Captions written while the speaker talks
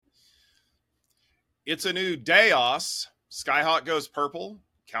It's a new Daos. Skyhawk goes purple.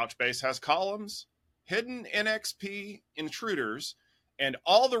 Couchbase has columns. Hidden NXP intruders. And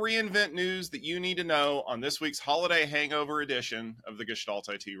all the reInvent news that you need to know on this week's holiday hangover edition of the Gestalt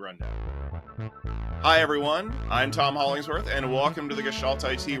IT Rundown. Hi, everyone. I'm Tom Hollingsworth, and welcome to the Gestalt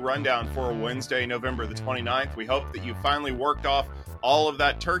IT Rundown for Wednesday, November the 29th. We hope that you finally worked off all of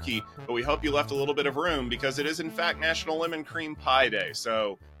that turkey, but we hope you left a little bit of room because it is, in fact, National Lemon Cream Pie Day,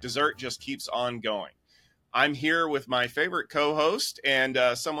 so dessert just keeps on going. I'm here with my favorite co-host and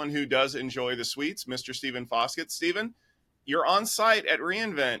someone who does enjoy the sweets, Mr. Stephen Foskett. Stephen, you're on site at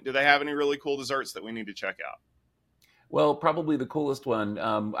reInvent. Do they have any really cool desserts that we need to check out? Well, probably the coolest one.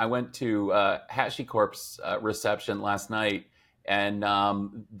 I went to HashiCorp's reception last night, and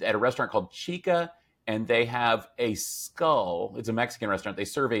at a restaurant called Chica, and they have a skull. It's a Mexican restaurant. They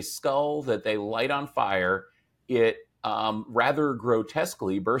serve a skull that they light on fire. It rather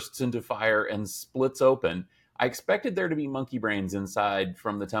grotesquely bursts into fire and splits open. I expected there to be monkey brains inside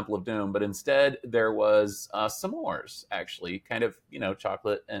from the Temple of Doom, but instead there was s'mores, actually, kind of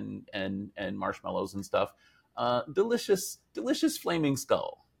chocolate and marshmallows and stuff. Delicious flaming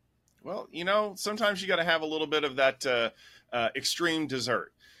skull. Well, sometimes you got to have a little bit of that extreme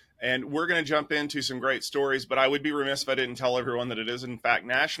dessert. And we're going to jump into some great stories, but I would be remiss if I didn't tell everyone that it is, in fact,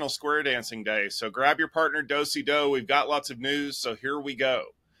 National Square Dancing Day. So grab your partner, do-si-do. We've got lots of news, so here we go.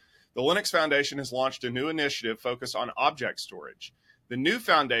 The Linux Foundation has launched a new initiative focused on object storage. The new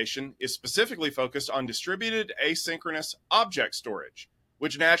foundation is specifically focused on distributed asynchronous object storage,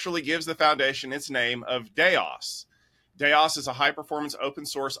 which naturally gives the foundation its name of Daos. Daos is a high-performance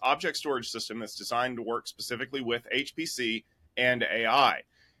open-source object storage system that's designed to work specifically with HPC and AI.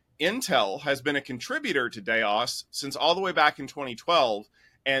 Intel has been a contributor to Daos since all the way back in 2012,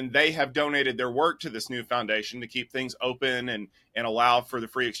 and they have donated their work to this new foundation to keep things open and allow for the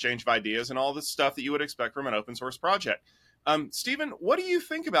free exchange of ideas and all the stuff that you would expect from an open source project. Stephen, what do you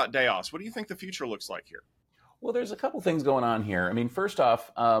think about Daos? What do you think the future looks like here? Well, there's a couple things going on here. I mean, first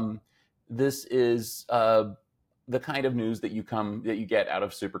off, this is the kind of news that you get out of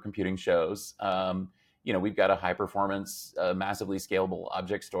supercomputing shows. We've got a high performance, massively scalable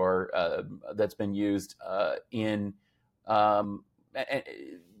object store that's been used in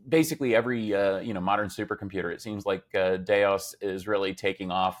basically every modern supercomputer. It seems like Daos is really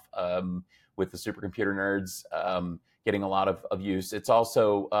taking off with the supercomputer nerds, getting a lot of use. It's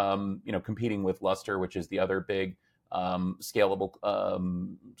also competing with Lustre, which is the other big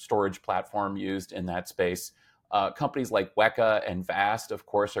scalable storage platform used in that space. Companies like Weka and Vast, of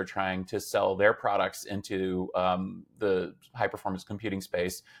course, are trying to sell their products into the high-performance computing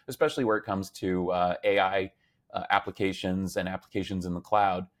space, especially where it comes to AI applications and applications in the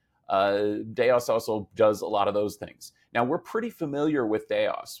cloud. Daos also does a lot of those things. Now, we're pretty familiar with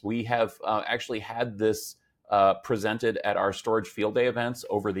Daos. We have actually had this presented at our Storage Field Day events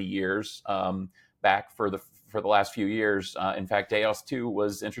over the years, back for the last few years. In fact, Daos 2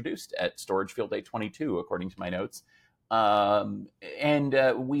 was introduced at Storage Field Day 22, according to my notes. And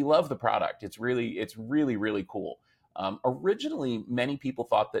we love the product. It's really cool. Originally, many people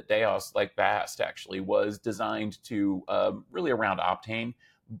thought that Daos, like Vast, actually was designed to really around Optane.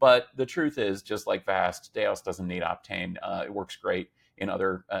 But the truth is, just like Vast, Daos doesn't need Optane. It works great in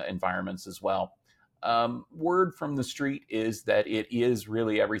other environments as well. Word from the street is that it is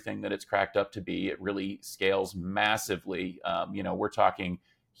really everything that it's cracked up to be. It really scales massively. We're talking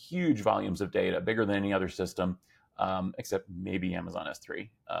huge volumes of data, bigger than any other system, except maybe Amazon S3.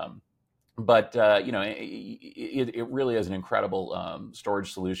 But it really is an incredible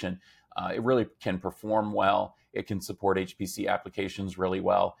storage solution. It really can perform well. It can support HPC applications really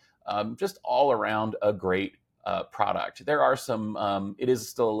well. Just all around a great product. There are some, it is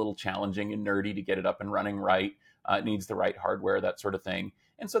still a little challenging and nerdy to get it up and running right. It needs the right hardware, that sort of thing.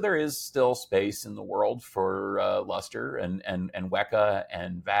 And so there is still space in the world for Lustre and Weka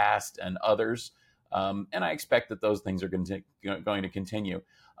and Vast and others. And I expect that those things are going to continue.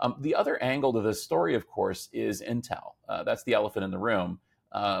 The other angle to this story, of course, is Intel. That's the elephant in the room.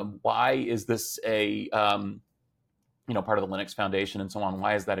 Why is this a part of the Linux Foundation and so on?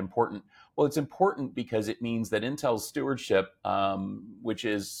 Why is that important? Well, it's important because it means that Intel's stewardship, which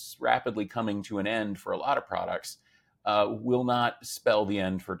is rapidly coming to an end for a lot of products, will not spell the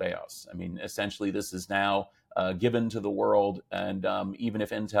end for Daos. I mean, essentially, this is now given to the world, and even if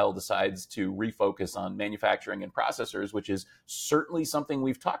Intel decides to refocus on manufacturing and processors, which is certainly something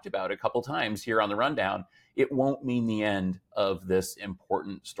we've talked about a couple times here on the rundown, it won't mean the end of this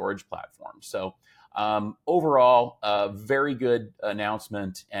important storage platform. So overall, a very good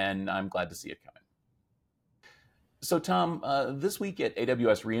announcement, and I'm glad to see it coming. So, Tom, this week at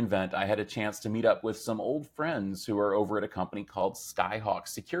AWS reInvent, I had a chance to meet up with some old friends who are over at a company called Skyhawk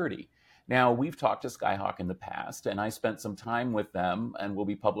Security. Now, we've talked to Skyhawk in the past, and I spent some time with them, and we'll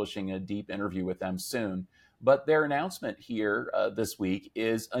be publishing a deep interview with them soon. But their announcement here this week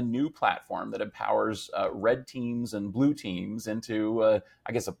is a new platform that empowers red teams and blue teams into,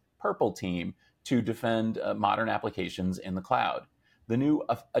 I guess, a purple team to defend modern applications in the cloud. The new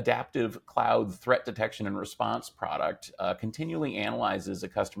adaptive cloud threat detection and response product continually analyzes a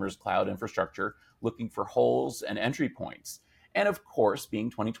customer's cloud infrastructure, looking for holes and entry points. And of course, being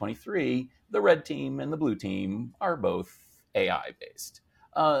 2023, the red team and the blue team are both AI based.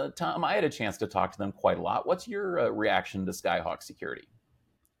 Tom, I had a chance to talk to them quite a lot. What's your reaction to Skyhawk Security?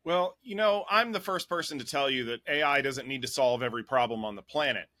 Well, I'm the first person to tell you that AI doesn't need to solve every problem on the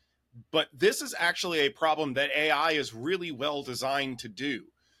planet. But this is actually a problem that AI is really well designed to do,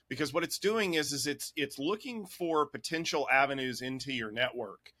 because what it's doing is it's looking for potential avenues into your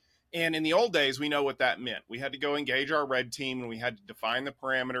network. And in the old days, we know what that meant. We had to go engage our red team, and we had to define the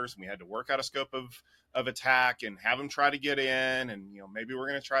parameters, and we had to work out a scope of attack and have them try to get in, and maybe we're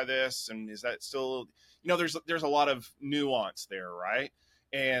going to try this, and is that still, there's a lot of nuance there, right?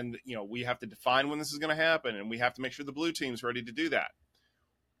 And we have to define when this is going to happen, and we have to make sure the blue team's ready to do that.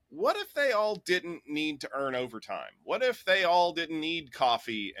 What if they all didn't need to earn overtime? What if they all didn't need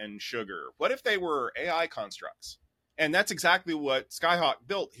coffee and sugar? What if they were AI constructs? And that's exactly what Skyhawk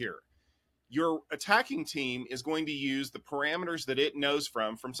built here. Your attacking team is going to use the parameters that it knows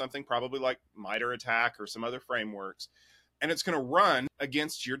from something probably like MITRE ATT&CK or some other frameworks, and it's going to run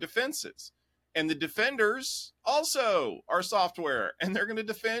against your defenses. And the defenders also are software, and they're going to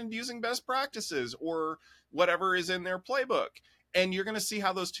defend using best practices or whatever is in their playbook. And you're going to see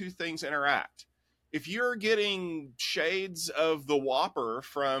how those two things interact. If you're getting shades of the Whopper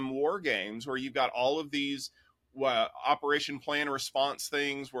from War Games, where you've got all of these operation plan response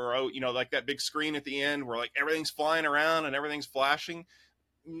things where, like that big screen at the end where like everything's flying around and everything's flashing,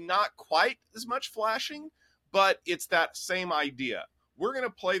 not quite as much flashing, but it's that same idea. We're going to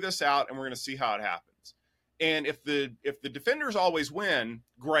play this out and we're going to see how it happens. And if the defenders always win,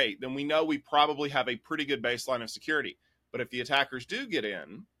 great, then we know we probably have a pretty good baseline of security. But if the attackers do get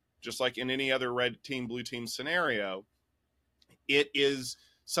in, just like in any other red team, blue team scenario, it is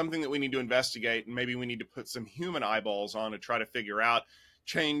something that we need to investigate, and maybe we need to put some human eyeballs on to try to figure out,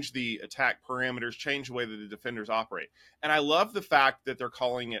 change the attack parameters, change the way that the defenders operate. And I love the fact that they're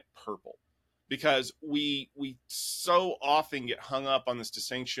calling it purple, because we so often get hung up on this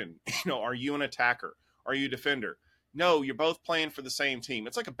distinction. Are you an attacker? Are you a defender? No, you're both playing for the same team.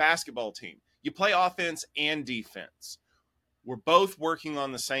 It's like a basketball team. You play offense and defense. We're both working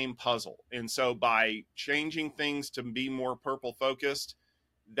on the same puzzle. And so by changing things to be more purple focused,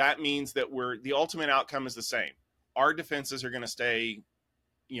 that means that the ultimate outcome is the same. Our defenses are going to stay,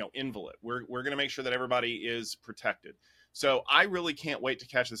 invalid. We're going to make sure that everybody is protected. So I really can't wait to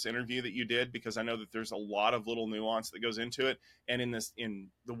catch this interview that you did, because I know that there's a lot of little nuance that goes into it. And in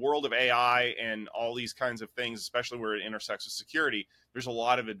the world of AI and all these kinds of things, especially where it intersects with security, there's a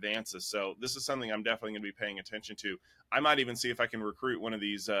lot of advances. So this is something I'm definitely going to be paying attention to. I might even see if I can recruit one of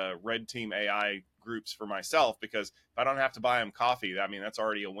these red team AI groups for myself, because if I don't have to buy them coffee, that's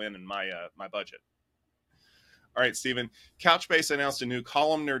already a win in my budget. All right, Stephen. Couchbase announced a new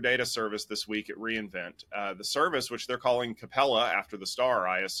columnar data service this week at reInvent. The service, which they're calling Capella after the star,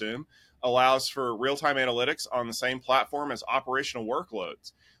 I assume, allows for real-time analytics on the same platform as operational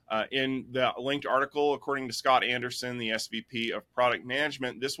workloads. In the linked article, according to Scott Anderson, the SVP of Product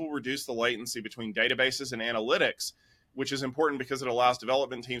Management, this will reduce the latency between databases and analytics, which is important because it allows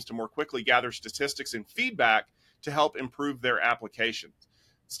development teams to more quickly gather statistics and feedback to help improve their applications.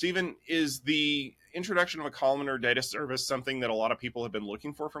 Stephen, is the introduction of a columnar data service something that a lot of people have been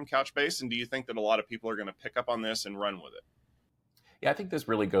looking for from Couchbase? And do you think that a lot of people are going to pick up on this and run with it? Yeah, I think this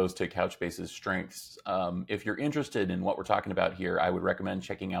really goes to Couchbase's strengths. If you're interested in what we're talking about here, I would recommend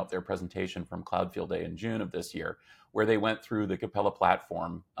checking out their presentation from Cloud Field Day in June of this year, where they went through the Capella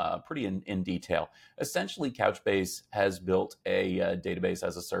platform pretty in detail. Essentially, Couchbase has built a database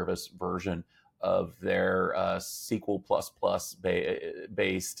as a service version of their SQL++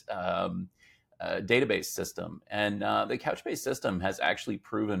 based database system. And the Couchbase system has actually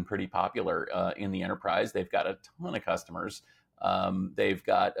proven pretty popular in the enterprise. They've got a ton of customers. They've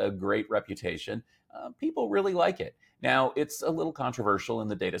got a great reputation. People really like it. Now, it's a little controversial in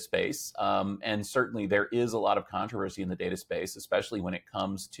the data space, and certainly there is a lot of controversy in the data space, especially when it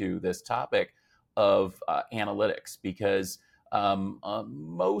comes to this topic of analytics, because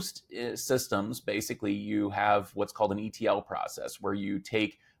most systems, basically, you have what's called an ETL process, where you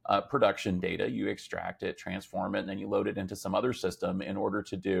take production data, you extract it, transform it, and then you load it into some other system in order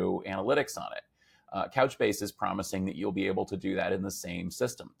to do analytics on it. Couchbase is promising that you'll be able to do that in the same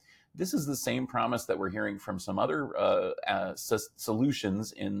system. This is the same promise that we're hearing from some other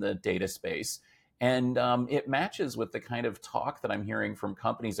solutions in the data space. And it matches with the kind of talk that I'm hearing from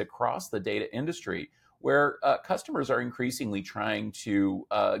companies across the data industry, where customers are increasingly trying to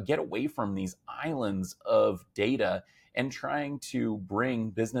get away from these islands of data and trying to bring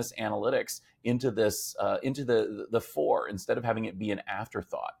business analytics into this into the fore instead of having it be an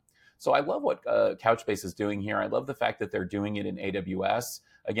afterthought. So I love what Couchbase is doing here. I love the fact that they're doing it in AWS.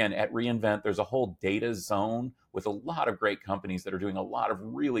 Again, at reInvent, there's a whole data zone with a lot of great companies that are doing a lot of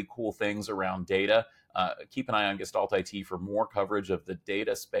really cool things around data. Keep an eye on Gestalt IT for more coverage of the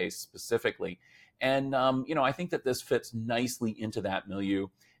data space specifically. And, I think that this fits nicely into that milieu.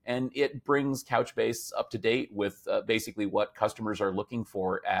 And it brings Couchbase up to date with basically what customers are looking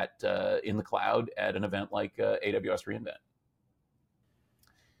for at in the cloud at an event like AWS reInvent.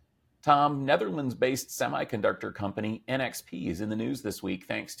 Tom, Netherlands-based semiconductor company NXP is in the news this week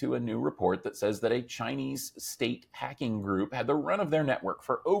thanks to a new report that says that a Chinese state hacking group had the run of their network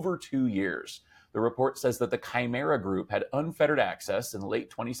for over 2 years. The report says that the Chimera Group had unfettered access in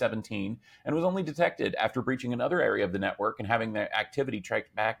late 2017 and was only detected after breaching another area of the network and having their activity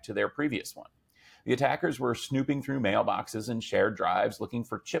tracked back to their previous one. The attackers were snooping through mailboxes and shared drives looking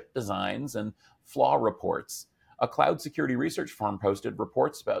for chip designs and flaw reports. A cloud security research firm posted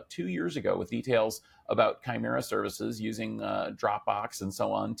reports about 2 years ago with details about Chimera services using Dropbox and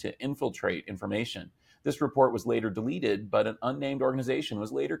so on to infiltrate information. This report was later deleted, but an unnamed organization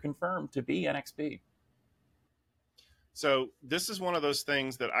was later confirmed to be NXP. So this is one of those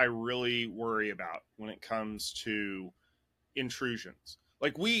things that I really worry about when it comes to intrusions.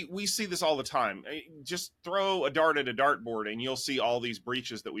 Like we see this all the time. Just throw a dart at a dartboard and you'll see all these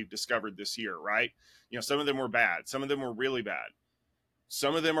breaches that we've discovered this year, right? Some of them were bad. Some of them were really bad.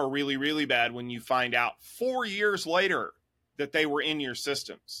 Some of them are really, really bad when you find out 4 years later that they were in your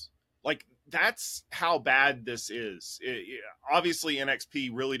systems. Like, that's how bad this is. Obviously,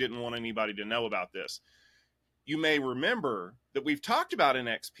 NXP really didn't want anybody to know about this. You may remember that we've talked about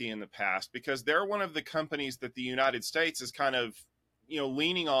NXP in the past because they're one of the companies that the United States is kind of,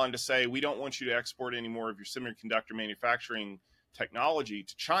 leaning on to say, we don't want you to export any more of your semiconductor manufacturing technology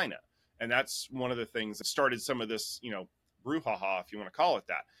to China. And that's one of the things that started some of this, brouhaha, if you want to call it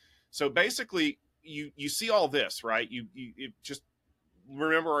that. So basically, you see all this, right? You just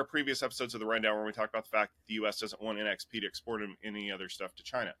remember our previous episodes of the Rundown where we talked about the fact that the U.S. doesn't want NXP to export any other stuff to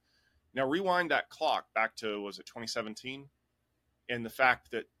China. Now, rewind that clock back to, was it 2017? And the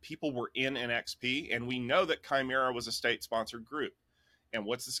fact that people were in NXP, and we know that Chimera was a state-sponsored group. And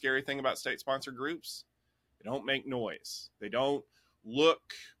what's the scary thing about state-sponsored groups? They don't make noise. They don't look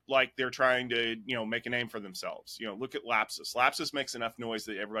like they're trying to, make a name for themselves. Look at Lapsus. Lapsus makes enough noise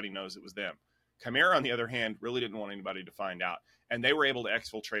that everybody knows it was them. Chimera, on the other hand, really didn't want anybody to find out. And they were able to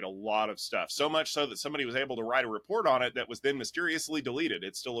exfiltrate a lot of stuff. So much so that somebody was able to write a report on it that was then mysteriously deleted.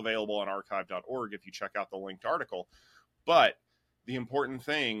 It's still available on archive.org if you check out the linked article. But the important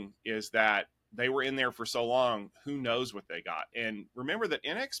thing is that they were in there for so long, who knows what they got. And remember that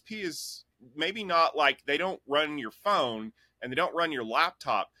NXP is maybe not like, they don't run your phone and they don't run your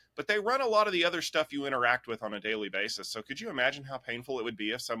laptop, but they run a lot of the other stuff you interact with on a daily basis. So could you imagine how painful it would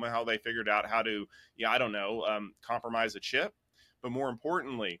be if somehow they figured out how to, compromise a chip? But more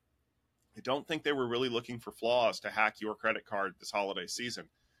importantly, I don't think they were really looking for flaws to hack your credit card this holiday season.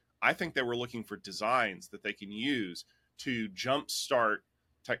 I think they were looking for designs that they can use to jumpstart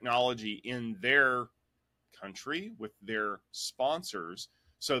technology in their country with their sponsors,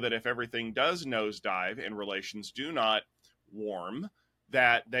 so that if everything does nosedive and relations do not warm,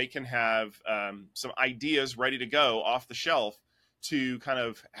 that they can have some ideas ready to go off the shelf to kind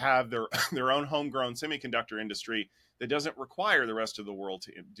of have their own homegrown semiconductor industry that doesn't require the rest of the world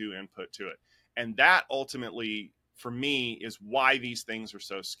to do input to it. And that ultimately, for me, is why these things are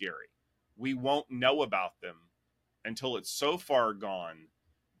so scary. We won't know about them until it's so far gone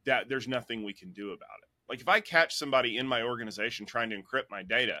that there's nothing we can do about it. Like, if I catch somebody in my organization trying to encrypt my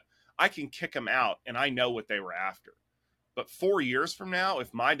data, I can kick them out and I know what they were after. But 4 years from now,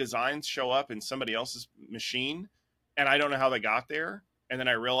 if my designs show up in somebody else's machine and I don't know how they got there, and then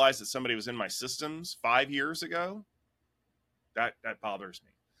I realize that somebody was in my systems 5 years ago, that bothers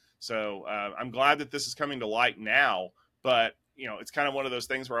me. So I'm glad that this is coming to light now, but it's kind of one of those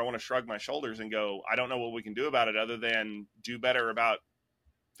things where I want to shrug my shoulders and go, I don't know what we can do about it other than do better about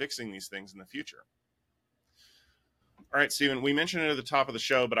fixing these things in the future. All right, Stephen, we mentioned it at the top of the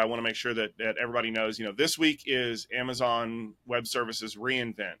show, but I want to make sure that everybody knows, this week is Amazon Web Services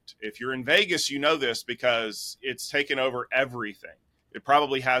reInvent. If you're in Vegas, you know this because it's taken over everything. It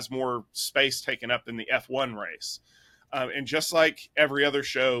probably has more space taken up than the F1 race. And just like every other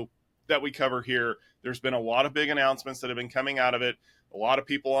show that we cover here, there's been a lot of big announcements that have been coming out of it. A lot of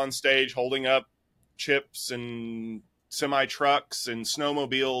people on stage holding up chips and semi trucks and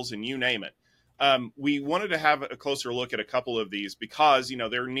snowmobiles and you name it. We wanted to have a closer look at a couple of these because,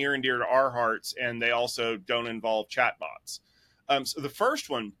 they're near and dear to our hearts and they also don't involve chatbots. So the first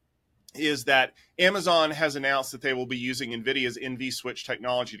one is that Amazon has announced that they will be using NVIDIA's NVSwitch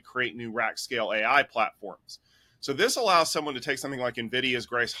technology to create new rack scale AI platforms. So this allows someone to take something like NVIDIA's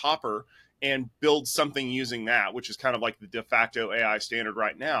Grace Hopper and build something using that, which is kind of like the de facto AI standard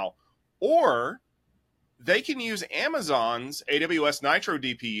right now. Or they can use Amazon's AWS Nitro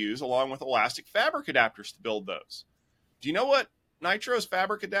DPUs along with Elastic Fabric adapters to build those. Do you know what Nitro and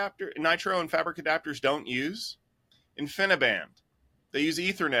Fabric adapters don't use? InfiniBand. They use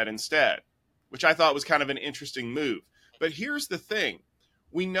Ethernet instead, which I thought was kind of an interesting move. But here's the thing.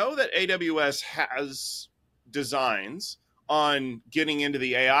 We know that AWS has designs on getting into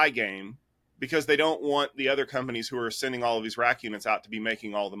the AI game because they don't want the other companies who are sending all of these rack units out to be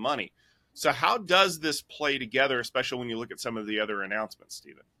making all the money. So how does this play together, especially when you look at some of the other announcements,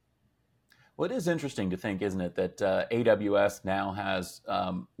 Stephen? Well, it is interesting to think, isn't it, that AWS now has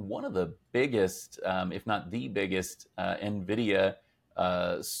one of the biggest, if not the biggest, NVIDIA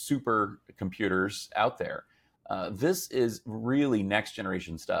supercomputers out there. This is really next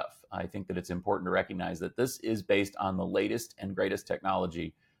generation stuff. I think that it's important to recognize that this is based on the latest and greatest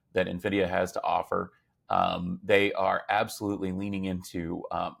technology that NVIDIA has to offer. They are absolutely leaning into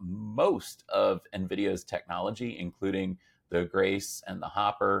most of NVIDIA's technology, including the Grace and the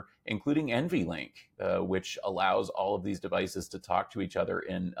Hopper, including NVLink, which allows all of these devices to talk to each other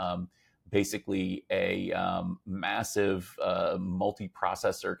in basically a massive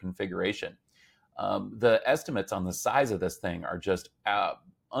multi-processor configuration. The estimates on the size of this thing are just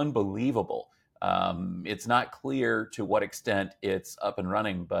unbelievable. It's not clear to what extent it's up and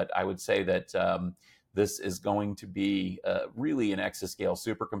running, but I would say that this is going to be really an exascale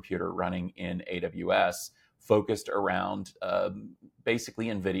supercomputer running in AWS, focused around basically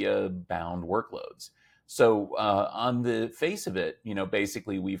NVIDIA-bound workloads. So on the face of it,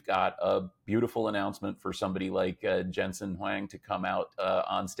 basically we've got a beautiful announcement for somebody like Jensen Huang to come out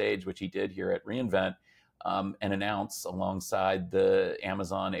on stage, which he did here at reInvent, and announce alongside the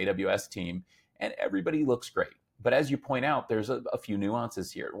Amazon AWS team, and everybody looks great. But as you point out, there's a few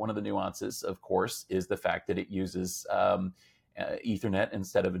nuances here. One of the nuances, of course, is the fact that it uses Ethernet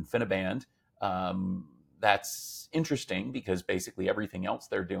instead of InfiniBand. That's interesting because basically everything else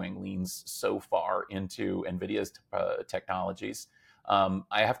they're doing leans so far into NVIDIA's technologies. I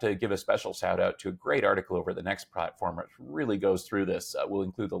have to give a special shout out to a great article over the Next platform, which really goes through this. We'll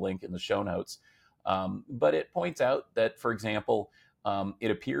include the link in the show notes. But it points out that, for example, it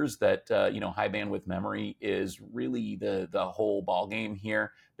appears that high bandwidth memory is really the whole ballgame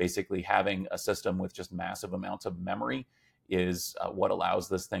here. Basically, having a system with just massive amounts of memory is what allows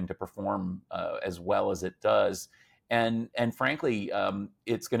this thing to perform as well as it does. And frankly,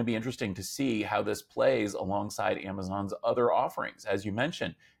 it's going to be interesting to see how this plays alongside Amazon's other offerings. As you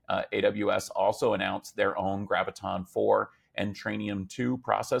mentioned, AWS also announced their own Graviton 4 and Trainium 2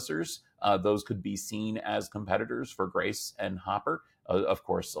 processors. Those could be seen as competitors for Grace and Hopper, of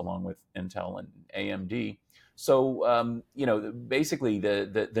course, along with Intel and AMD. So, basically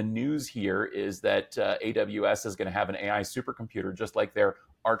the news here is that AWS is going to have an AI supercomputer, just like their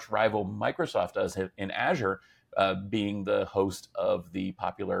arch rival Microsoft does in Azure, being the host of the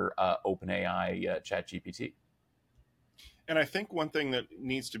popular OpenAI ChatGPT. And I think one thing that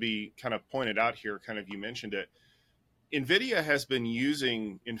needs to be kind of pointed out here, kind of you mentioned it, NVIDIA has been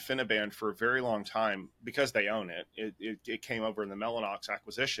using InfiniBand for a very long time because they own it. It came over in the Mellanox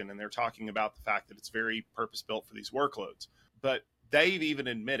acquisition, and they're talking about the fact that it's very purpose-built for these workloads. But they've even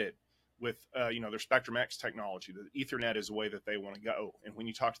admitted with their Spectrum X technology that Ethernet is the way that they want to go. And when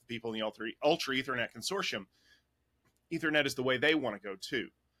you talk to the people in the Ultra Ethernet Consortium, Ethernet is the way they want to go too.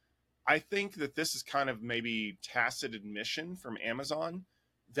 I think that this is kind of maybe tacit admission from Amazon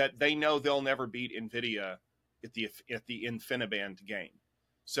that they know they'll never beat NVIDIA at the InfiniBand game.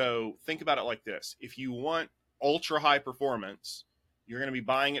 So think about it like this. If you want ultra high performance, you're going to be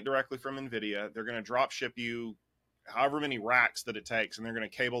buying it directly from NVIDIA. They're going to drop ship you however many racks that it takes, and they're going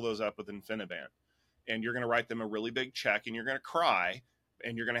to cable those up with InfiniBand. And you're going to write them a really big check, and you're going to cry,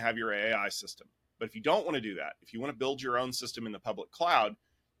 and you're going to have your AI system. But if you don't want to do that, if you want to build your own system in the public cloud,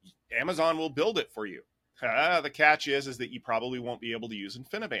 Amazon will build it for you. The catch is that you probably won't be able to use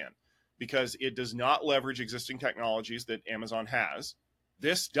InfiniBand because it does not leverage existing technologies that Amazon has.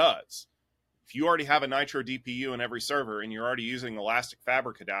 This does. If you already have a Nitro DPU in every server and you're already using elastic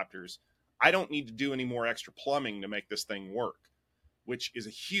fabric adapters, I don't need to do any more extra plumbing to make this thing work, which is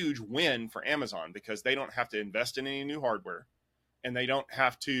a huge win for Amazon because they don't have to invest in any new hardware and they don't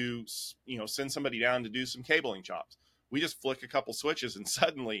have to, send somebody down to do some cabling jobs. We just flick a couple switches and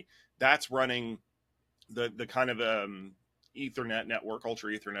suddenly that's running the kind of Ethernet network,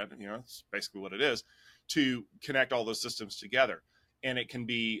 Ultra Ethernet, it's basically what it is, to connect all those systems together. And it can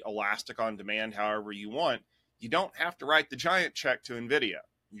be elastic on demand however you want. You don't have to write the giant check to NVIDIA.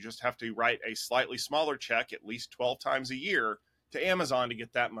 You just have to write a slightly smaller check at least 12 times a year to Amazon to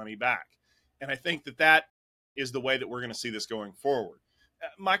get that money back. And I think that is the way that we're going to see this going forward.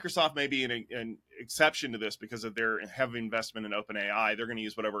 Microsoft may be an exception to this because of their heavy investment in OpenAI. They're going to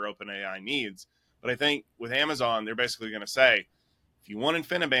use whatever OpenAI needs. But I think with Amazon, they're basically going to say, if you want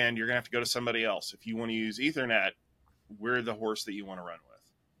InfiniBand, you're going to have to go to somebody else. If you want to use Ethernet, we're the horse that you want to run with.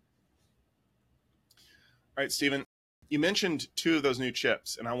 All right, Stephen, you mentioned two of those new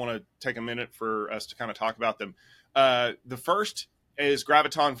chips, and I want to take a minute for us to kind of talk about them. The first is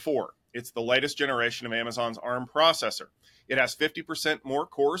Graviton 4. It's the latest generation of Amazon's ARM processor. It has 50% more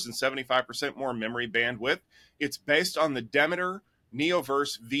cores and 75% more memory bandwidth. It's based on the Demeter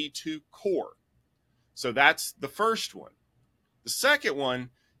Neoverse V2 core. So that's the first one. The second one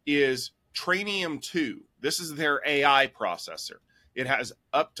is Trainium 2. This is their AI processor. It has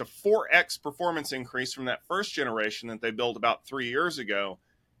up to 4x performance increase from that first generation that they built about 3 years ago.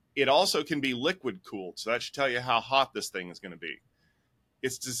 It also can be liquid cooled, so that should tell you how hot this thing is going to be.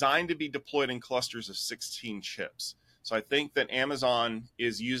 It's designed to be deployed in clusters of 16 chips. So I think that Amazon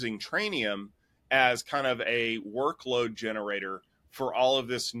is using Trainium as kind of a workload generator for all of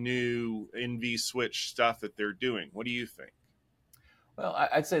this new NVSwitch stuff that they're doing. What do you think? Well,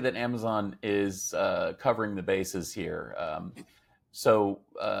 I'd say that Amazon is covering the bases here. So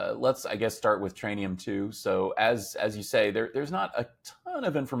let's, I guess, start with Trainium 2. So as you say, there's not a ton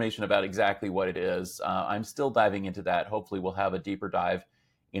of information about exactly what it is. I'm still diving into that. Hopefully we'll have a deeper dive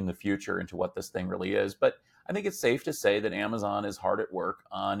in the future into what this thing really is. But I think it's safe to say that Amazon is hard at work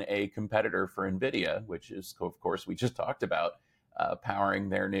on a competitor for NVIDIA, which is, of course, we just talked about, powering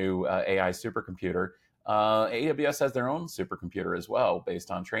their new AI supercomputer. AWS has their own supercomputer as well, based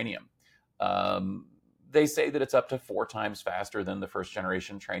on Trainium. They say that it's up to 4 times faster than the first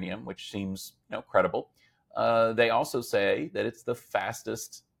generation Trainium, which seems credible. They also say that it's the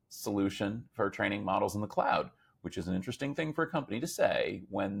fastest solution for training models in the cloud, which is an interesting thing for a company to say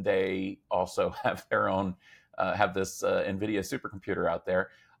when they also have their own, have this NVIDIA supercomputer out there.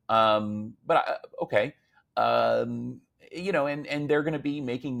 Okay. And they're going to be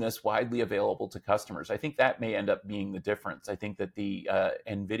making this widely available to customers. I think that may end up being the difference. I think that the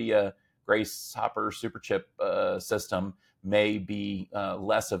NVIDIA Grace Hopper Superchip system may be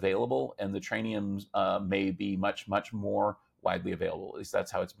less available, and the Trainium may be much, much more widely available. At least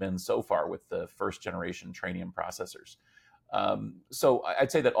that's how it's been so far with the first generation Trainium processors. So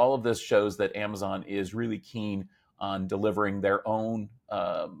I'd say that all of this shows that Amazon is really keen on delivering their own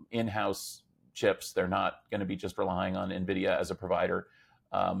in-house chips. They're not going to be just relying on NVIDIA as a provider.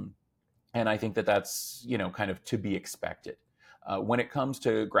 And I think that that's, kind of to be expected. When it comes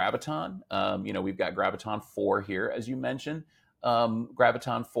to Graviton, we've got Graviton 4 here, as you mentioned.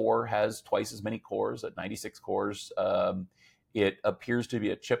 Graviton 4 has twice as many cores at 96 cores. It appears to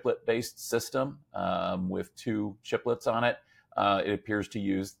be a chiplet-based system with 2 chiplets on it. It appears to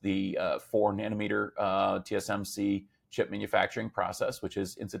use the 4 nanometer TSMC chip manufacturing process, which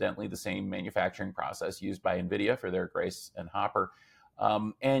is incidentally the same manufacturing process used by NVIDIA for their Grace and Hopper.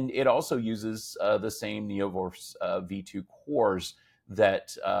 And it also uses the same Neoverse V2 cores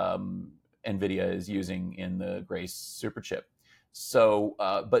that NVIDIA is using in the Grace Superchip. So,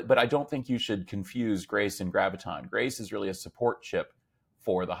 but I don't think you should confuse Grace and Graviton. Grace is really a support chip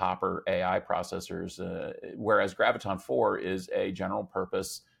for the Hopper AI processors, whereas Graviton 4 is a general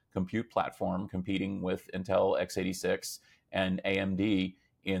purpose compute platform competing with Intel x86 and AMD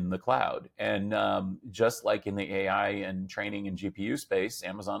in the cloud. And just like in the AI and training and GPU space,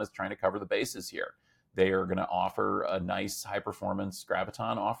 Amazon is trying to cover the bases here. They are going to offer a nice high performance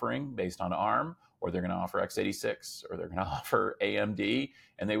Graviton offering based on ARM, or they're going to offer x86, or they're going to offer AMD,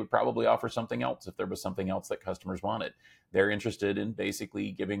 and they would probably offer something else if there was something else that customers wanted. They're interested in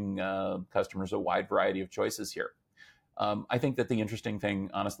basically giving customers a wide variety of choices here. I think that the interesting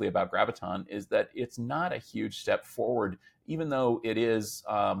thing, honestly, about Graviton is that it's not a huge step forward, even though it is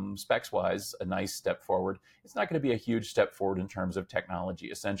specs-wise a nice step forward. It's not going to be a huge step forward in terms of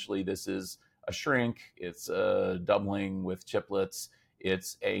technology. Essentially, this is a shrink, it's a doubling with chiplets.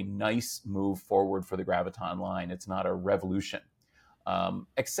 It's a nice move forward for the Graviton line. It's not a revolution,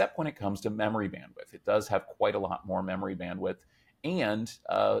 except when it comes to memory bandwidth. It does have quite a lot more memory bandwidth. And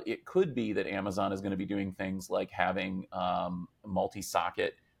it could be that Amazon is going to be doing things like having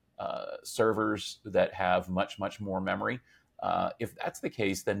multi-socket servers that have much, much more memory. If that's the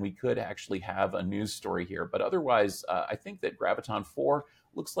case, then we could actually have a news story here. But otherwise, I think that Graviton 4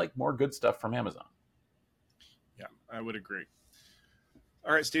 looks like more good stuff from Amazon. Yeah, I would agree.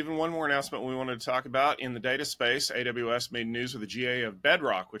 All right, Stephen, one more announcement we wanted to talk about. In the data space, AWS made news with the GA of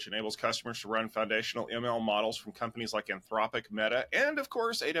Bedrock, which enables customers to run foundational ML models from companies like Anthropic, Meta, and of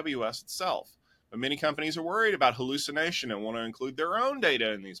course, AWS itself. But many companies are worried about hallucination and want to include their own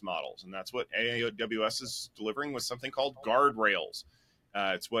data in these models. And that's what AWS is delivering with something called guardrails.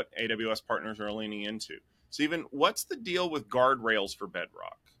 It's what AWS partners are leaning into. Stephen, what's the deal with guardrails for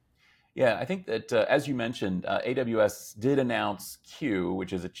Bedrock? Yeah, I think that as you mentioned, AWS did announce Q,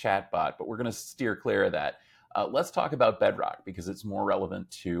 which is a chatbot, but we're going to steer clear of that. Let's talk about Bedrock because it's more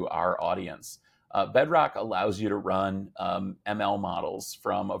relevant to our audience. Bedrock allows you to run ML models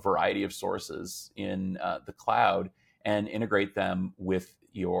from a variety of sources in the cloud and integrate them with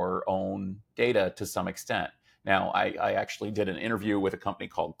your own data to some extent. Now, I actually did an interview with a company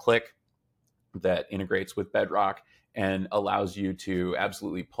called Click that integrates with Bedrock and allows you to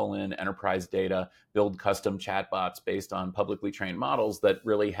absolutely pull in enterprise data, build custom chatbots based on publicly trained models that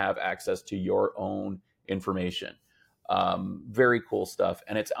really have access to your own information. Very cool stuff.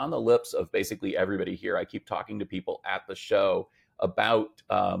 And it's on the lips of basically everybody here. I keep talking to people at the show about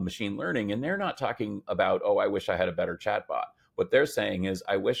machine learning, and they're not talking about, oh, I wish I had a better chatbot. What they're saying is,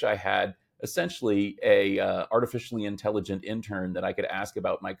 I wish I had essentially a artificially intelligent intern that I could ask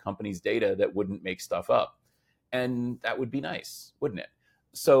about my company's data that wouldn't make stuff up. And that would be nice, wouldn't it?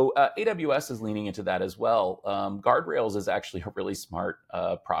 So AWS is leaning into that as well. Guardrails is actually a really smart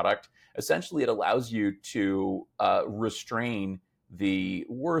product. Essentially, it allows you to restrain the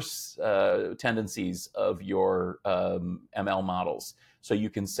worst tendencies of your ML models. So you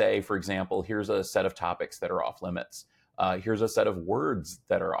can say, for example, here's a set of topics that are off limits. Here's a set of words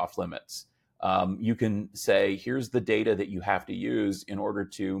that are off limits. You can say, here's the data that you have to use in order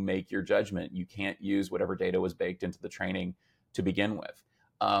to make your judgment. You can't use whatever data was baked into the training to begin with.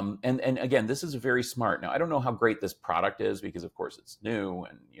 And again, this is very smart. Now, I don't know how great this product is because, of course, it's new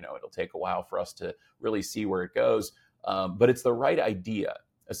and it'll take a while for us to really see where it goes. But it's the right idea.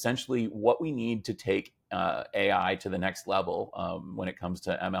 Essentially, what we need to take AI to the next level when it comes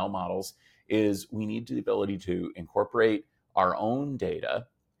to ML models is we need the ability to incorporate our own data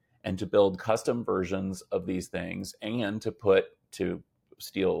and to build custom versions of these things and to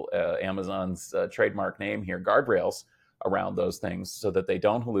steal Amazon's trademark name here, guardrails around those things so that they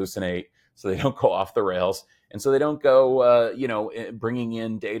don't hallucinate, so they don't go off the rails, and so they don't go, bringing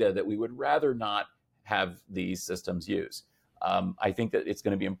in data that we would rather not have these systems use. I think that it's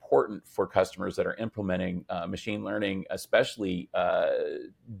going to be important for customers that are implementing machine learning, especially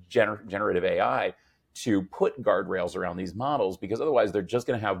generative AI, to put guardrails around these models, because otherwise they're just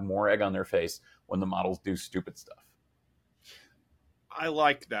going to have more egg on their face when the models do stupid stuff. I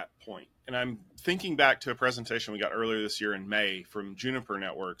like that point. And I'm thinking back to a presentation we got earlier this year in May from Juniper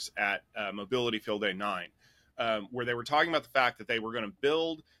Networks at Mobility Field Day 9, where they were talking about the fact that they were going to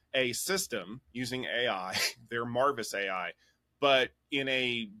build a system using AI, their Marvis AI, but in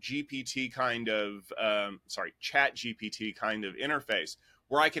a GPT kind of, chat GPT kind of interface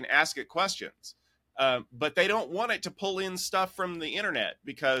where I can ask it questions. But they don't want it to pull in stuff from the internet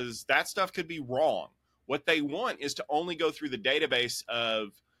because that stuff could be wrong. What they want is to only go through the database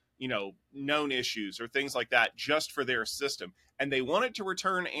of, known issues or things like that just for their system. And they want it to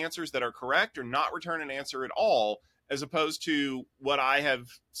return answers that are correct or not return an answer at all, as opposed to what I have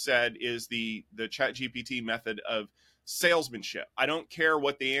said is the chat GPT method of salesmanship. I don't care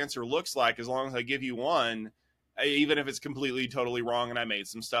what the answer looks like as long as I give you one, even if it's completely, totally wrong and I made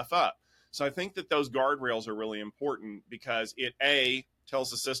some stuff up. So I think that those guardrails are really important because it, A, tells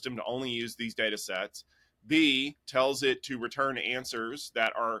the system to only use these data sets, B, tells it to return answers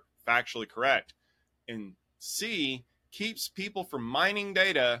that are factually correct, and C, keeps people from mining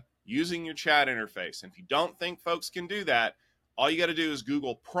data using your chat interface. And if you don't think folks can do that, all you got to do is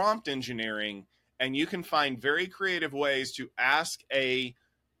Google prompt engineering, and you can find very creative ways to ask a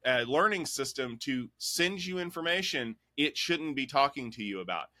learning system to send you information it shouldn't be talking to you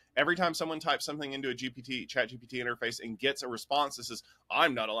about. Every time someone types something into a chat GPT interface and gets a response that says,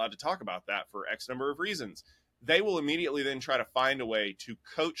 I'm not allowed to talk about that for X number of reasons, they will immediately then try to find a way to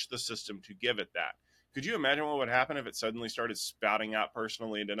coach the system to give it that. Could you imagine what would happen if it suddenly started spouting out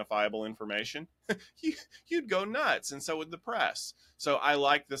personally identifiable information? you, you'd go nuts, and so would the press. So I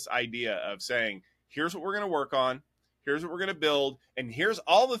like this idea of saying, here's what we're going to work on, here's what we're going to build, and here's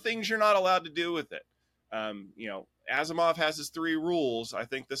all the things you're not allowed to do with it. Asimov has his 3 rules. I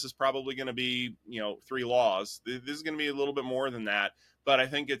think this is probably going to be, 3 laws. This is going to be a little bit more than that, but I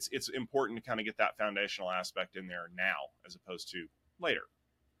think it's important to kind of get that foundational aspect in there now as opposed to later.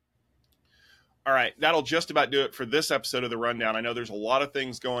 All right, that'll just about do it for this episode of the Rundown. I know there's a lot of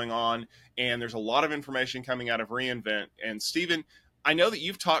things going on, and there's a lot of information coming out of reInvent. And Stephen, I know that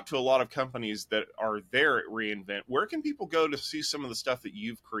you've talked to a lot of companies that are there at reInvent. Where can people go to see some of the stuff that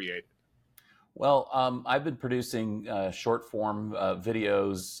you've created? Well, I've been producing short form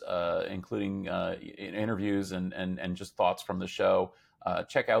videos, including interviews and just thoughts from the show.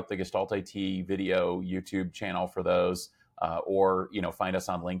 Check out the Gestalt IT video YouTube channel for those. Or find us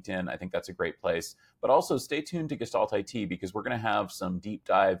on LinkedIn. I think that's a great place. But also stay tuned to Gestalt IT, because we're going to have some deep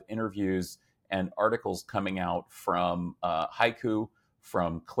dive interviews and articles coming out from Haiku,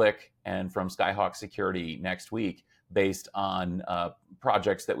 from Click, and from Skyhawk Security next week, based on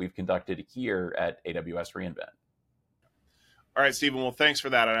projects that we've conducted here at AWS reInvent. All right, Stephen. Well, thanks for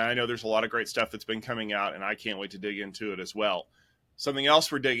that. And I know there's a lot of great stuff that's been coming out, and I can't wait to dig into it as well. Something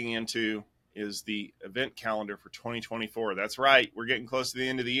else we're digging into is the event calendar for 2024. That's right. We're getting close to the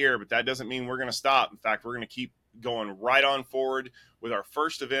end of the year, but that doesn't mean we're going to stop. In fact, we're going to keep going right on forward with our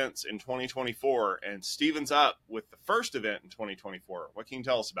first events in 2024. And Stephen's up with the first event in 2024. What can you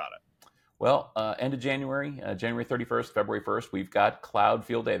tell us about it? Well, end of January, January 31st, February 1st, we've got Cloud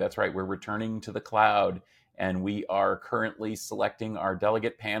Field Day. That's right. We're returning to the cloud, and we are currently selecting our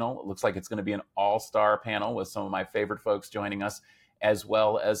delegate panel. It looks like it's going to be an all-star panel with some of my favorite folks joining us, as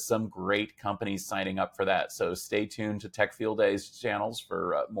well as some great companies signing up for that. So stay tuned to Tech Field Days channels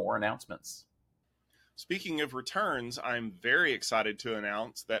for more announcements. Speaking of returns, I'm very excited to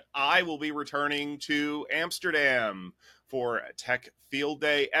announce that I will be returning to Amsterdam for Tech Field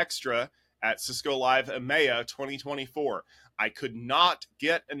Day Extra at Cisco Live EMEA 2024. I could not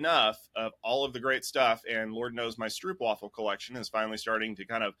get enough of all of the great stuff, and Lord knows my Stroopwafel collection is finally starting to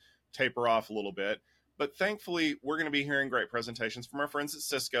kind of taper off a little bit. But thankfully, we're going to be hearing great presentations from our friends at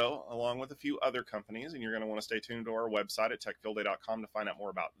Cisco, along with a few other companies, and you're going to want to stay tuned to our website at techfieldday.com to find out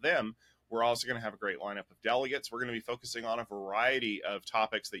more about them. We're also going to have a great lineup of delegates. We're going to be focusing on a variety of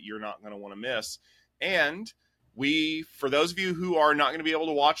topics that you're not going to want to miss. And for those of you who are not going to be able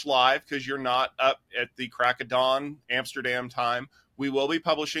to watch live because you're not up at the crack of dawn Amsterdam time, we will be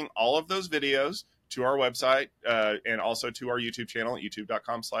publishing all of those videos to our website and also to our YouTube channel at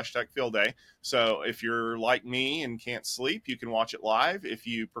youtube.com/techfieldday. So if you're like me and can't sleep, you can watch it live. If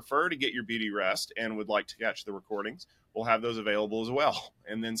you prefer to get your beauty rest and would like to catch the recordings, we'll have those available as well.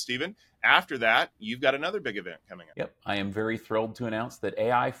 And then, Stephen, after that, you've got another big event coming up. Yep. I am very thrilled to announce that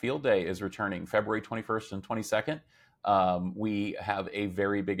AI Field Day is returning February 21st and 22nd. We have a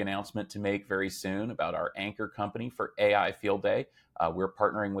very big announcement to make very soon about our anchor company for AI Field Day. We're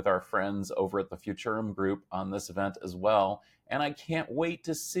partnering with our friends over at the Futurum Group on this event as well. And I can't wait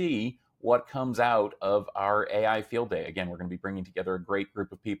to see what comes out of our AI Field Day. Again, we're going to be bringing together a great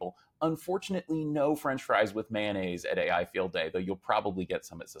group of people. Unfortunately, no French fries with mayonnaise at AI Field Day, though you'll probably get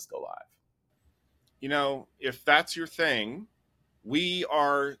some at Cisco Live. If that's your thing, we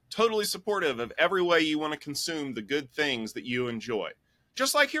are totally supportive of every way you want to consume the good things that you enjoy.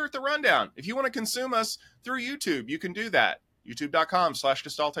 Just like here at the Rundown. If you want to consume us through YouTube, you can do that.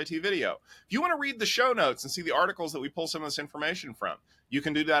 youtube.com/GestaltIT video. If you want to read the show notes and see the articles that we pull some of this information from, you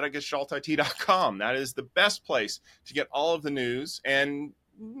can do that at GestaltIT.com. That is the best place to get all of the news and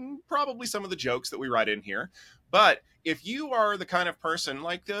probably some of the jokes that we write in here. But if you are the kind of person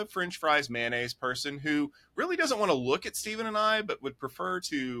like the French fries mayonnaise person who really doesn't want to look at Stephen and I, but would prefer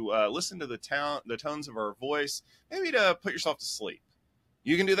to listen to the tones of our voice, maybe to put yourself to sleep,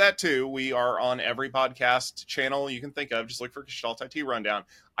 you can do that too. We are on every podcast channel you can think of. Just look for Gestalt IT Rundown.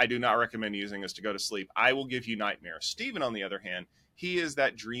 I do not recommend using this to go to sleep. I will give you nightmares. Stephen, on the other hand, he is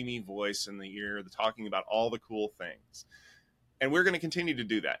that dreamy voice in the ear, talking about all the cool things. And we're going to continue to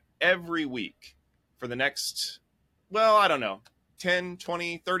do that every week for the next, 10,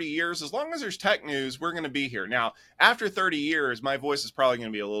 20, 30 years. As long as there's tech news, we're going to be here. Now, after 30 years, my voice is probably going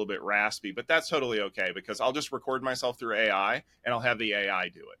to be a little bit raspy, but that's totally okay because I'll just record myself through AI and I'll have the AI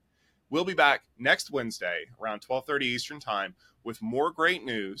do it. We'll be back next Wednesday around 12:30 Eastern time with more great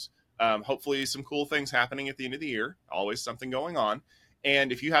news. Hopefully some cool things happening at the end of the year. Always something going on.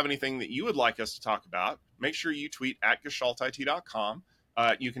 And if you have anything that you would like us to talk about, make sure you tweet at gestaltit.com.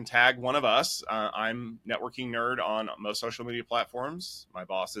 You can tag one of us. I'm Networking Nerd on most social media platforms. My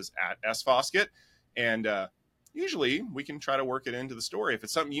boss is at sfoskett. And usually we can try to work it into the story. If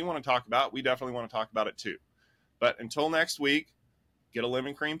it's something you want to talk about, we definitely want to talk about it too. But until next week, get a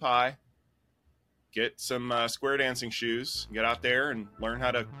lemon cream pie, get some square dancing shoes, get out there and learn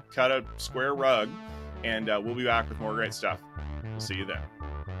how to cut a square rug, and we'll be back with more great stuff. We'll see you then.